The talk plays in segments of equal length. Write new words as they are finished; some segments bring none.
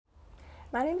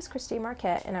My name is Christine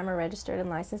Marquette, and I'm a registered and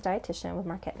licensed dietitian with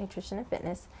Marquette Nutrition and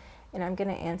Fitness, and I'm going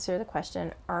to answer the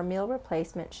question, are meal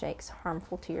replacement shakes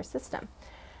harmful to your system?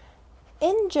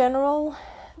 In general,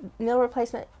 meal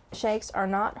replacement shakes are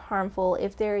not harmful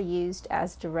if they're used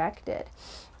as directed.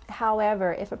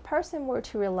 However, if a person were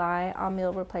to rely on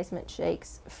meal replacement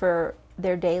shakes for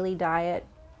their daily diet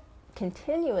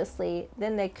continuously,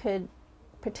 then they could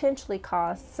potentially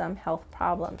cause some health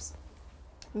problems.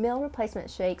 Meal replacement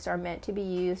shakes are meant to be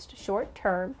used short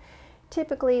term.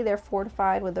 Typically, they're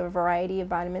fortified with a variety of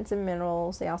vitamins and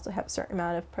minerals. They also have a certain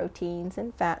amount of proteins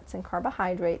and fats and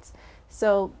carbohydrates.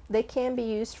 So they can be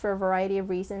used for a variety of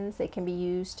reasons. They can be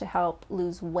used to help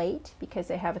lose weight because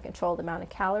they have a controlled amount of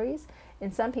calories.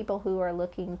 And some people who are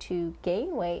looking to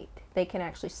gain weight, they can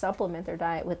actually supplement their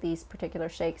diet with these particular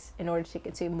shakes in order to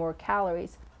consume more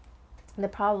calories. The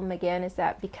problem again is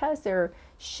that because they're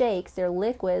shakes, they're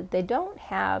liquid, they don't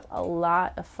have a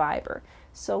lot of fiber.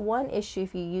 So one issue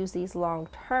if you use these long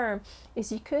term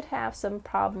is you could have some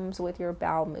problems with your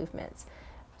bowel movements.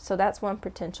 So that's one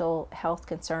potential health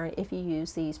concern if you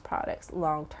use these products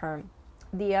long term.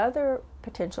 The other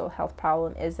potential health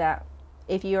problem is that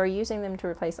if you are using them to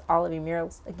replace all of your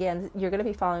meals, again, you're going to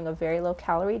be following a very low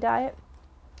calorie diet.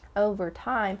 Over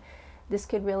time, this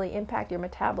could really impact your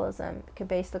metabolism. It could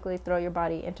basically throw your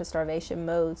body into starvation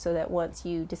mode so that once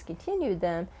you discontinued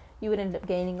them, you would end up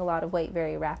gaining a lot of weight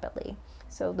very rapidly.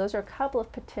 So those are a couple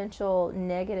of potential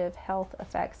negative health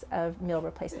effects of meal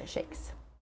replacement shakes.